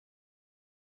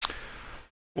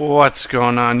What's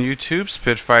going on YouTube?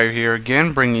 Spitfire here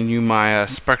again, bringing you my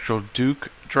Spectral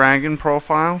Duke Dragon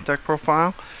deck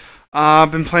profile.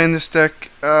 I've been playing this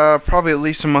deck probably at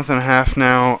least a month and a half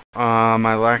now.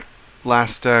 My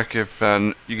last deck, if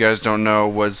you guys don't know,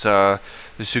 was the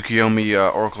Tsukuyomi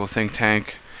Oracle Think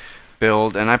Tank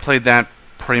build, and I played that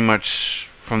pretty much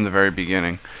from the very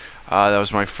beginning. That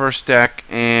was my first deck,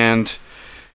 and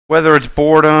whether it's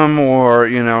boredom or,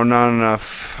 not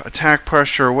enough attack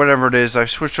pressure or whatever it is, I've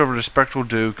switched over to Spectral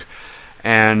Duke,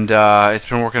 and it's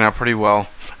been working out pretty well.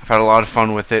 I've had a lot of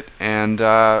fun with it, and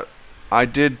I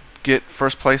did get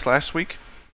first place last week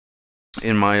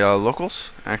in my locals.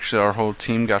 Actually, our whole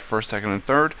team got first, second, and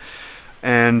third,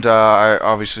 and I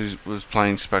obviously was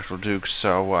playing Spectral Duke,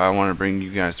 so I want to bring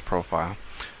you guys the profile.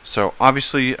 So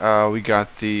obviously we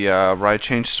got the Ride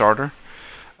Change starter,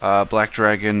 Black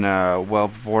Dragon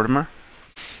Whelp Vortimer,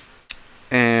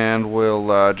 and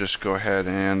we'll just go ahead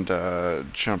and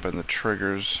jump in the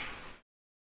triggers.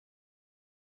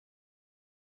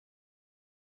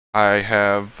 I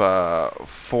have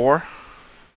 4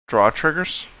 draw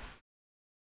triggers,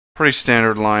 pretty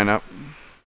standard lineup,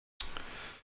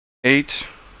 8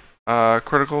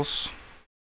 criticals,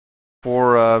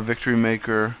 4 Victory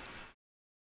Maker,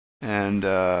 and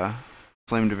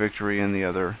Flame to Victory, and the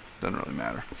other doesn't really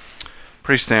matter.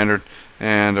 Pretty standard,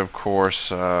 and of course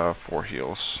 4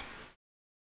 heals.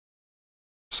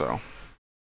 So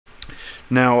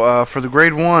now for the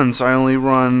grade 1s, I only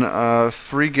run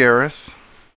 3 Gareth,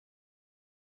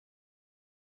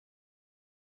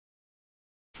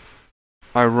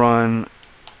 I run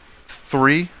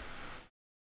 3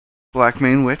 Black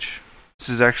Mane Witch. This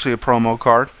is actually a promo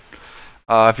card.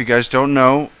 If you guys don't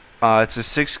know, it's a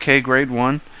 6K grade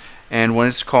 1, and when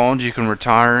it's called, you can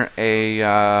retire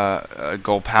a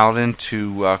Gold Paladin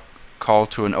to call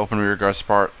to an open rearguard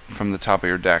spot from the top of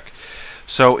your deck.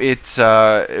 So it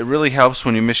really helps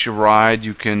when you miss your ride.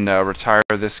 You can retire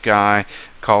this guy,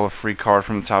 call a free card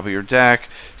from the top of your deck.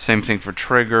 Same thing for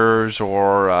triggers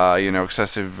or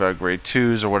excessive grade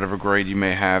 2s or whatever grade you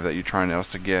may have that you're trying else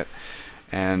to get.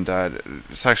 And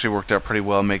it's actually worked out pretty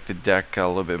well, make the deck a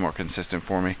little bit more consistent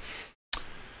for me.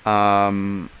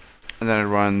 And then I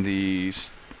run the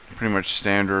pretty much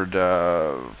standard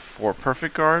 4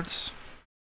 perfect guards.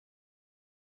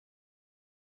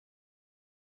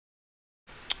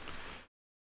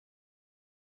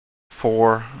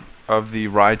 Four of the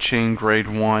Ride Chain grade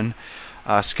 1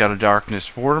 Scout of Darkness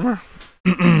Vortimer.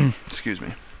 Excuse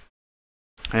me.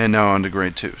 And now on to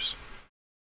grade 2s.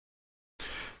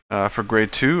 For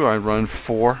grade 2, I run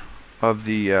 4 of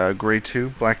the grade 2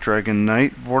 Black Dragon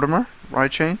Knight Vortimer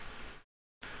Ride Chain.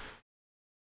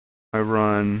 I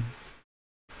run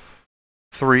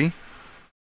 3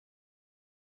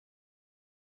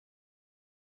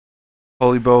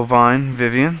 Holy Bovine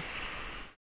Vivian.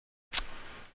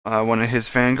 When it hits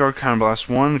Vanguard, counterblast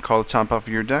 1, call the top off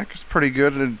of your deck. It's pretty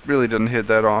good. It really doesn't hit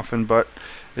that often, but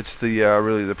it's the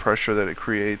really the pressure that it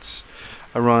creates.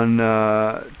 I run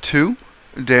 2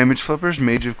 damage flippers,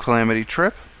 Mage of Calamity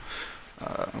Trip.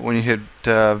 When you hit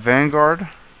Vanguard,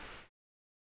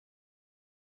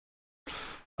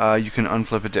 you can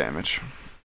unflip a damage.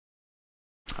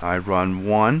 I run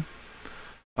 1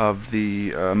 of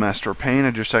the Master of Pain.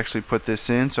 I just actually put this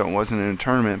in, so it wasn't in a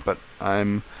tournament, but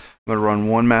I'm going to run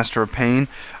 1 Master of Pain.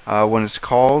 When it's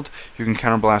called, you can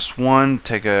counterblast 1,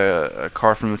 take a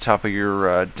card from the top of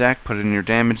your deck, put it in your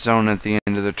damage zone. At the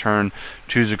end of the turn,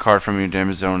 choose a card from your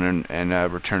damage zone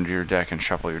and return to your deck and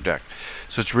shuffle your deck.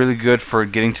 So it's really good for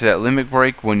getting to that limit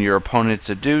break when your opponent's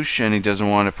a douche and he doesn't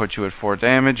want to put you at 4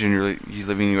 damage and he's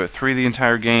leaving you at 3 the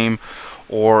entire game.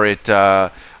 Or it,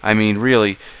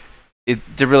 really, it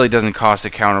really doesn't cost a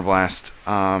counterblast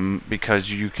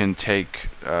because you can take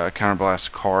a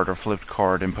counterblast card or flipped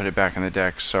card and put it back in the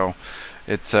deck. So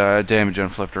it's a damage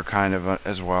unflipped kind of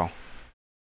as well.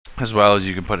 As well as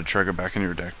you can put a trigger back in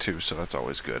your deck too, so that's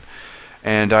always good.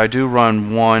 And I do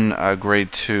run 1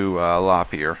 grade 2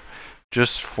 Lopier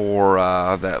just for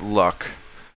that luck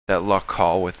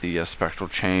call with the Spectral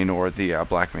Chain or the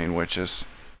Black Mane Witches.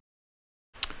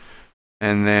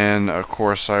 And then, of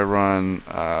course, I run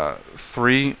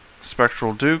 3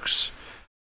 Spectral Dukes.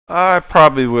 I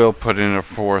probably will put in a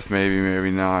 4th, maybe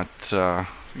not.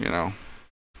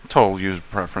 Total user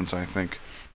preference, I think.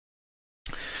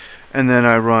 And then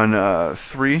I run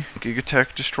 3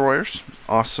 Gigatech Destroyers.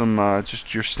 Awesome,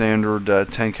 just your standard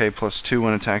 10k plus 2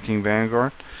 when attacking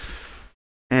Vanguard.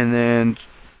 And then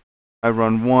I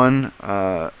run 1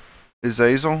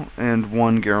 Azazel and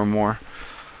 1 Garamore.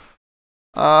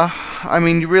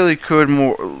 You really could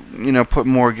put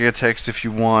more Gigatechs if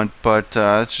you want, but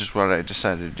that's just what I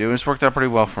decided to do. It's worked out pretty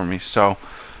well for me. So,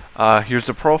 Here's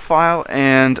the profile,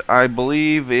 and I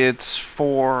believe it's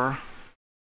for,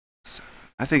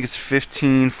 I think it's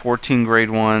 15, 14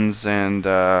 grade ones, and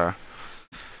you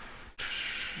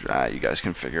guys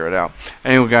can figure it out.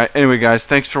 Anyway, guys,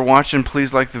 thanks for watching.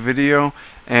 Please like the video,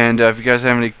 and if you guys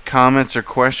have any comments or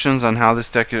questions on how this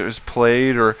deck is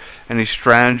played, or any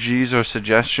strategies or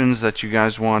suggestions that you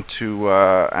guys want to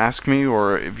ask me,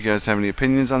 or if you guys have any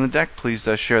opinions on the deck, please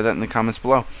share that in the comments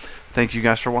below. Thank you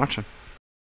guys for watching.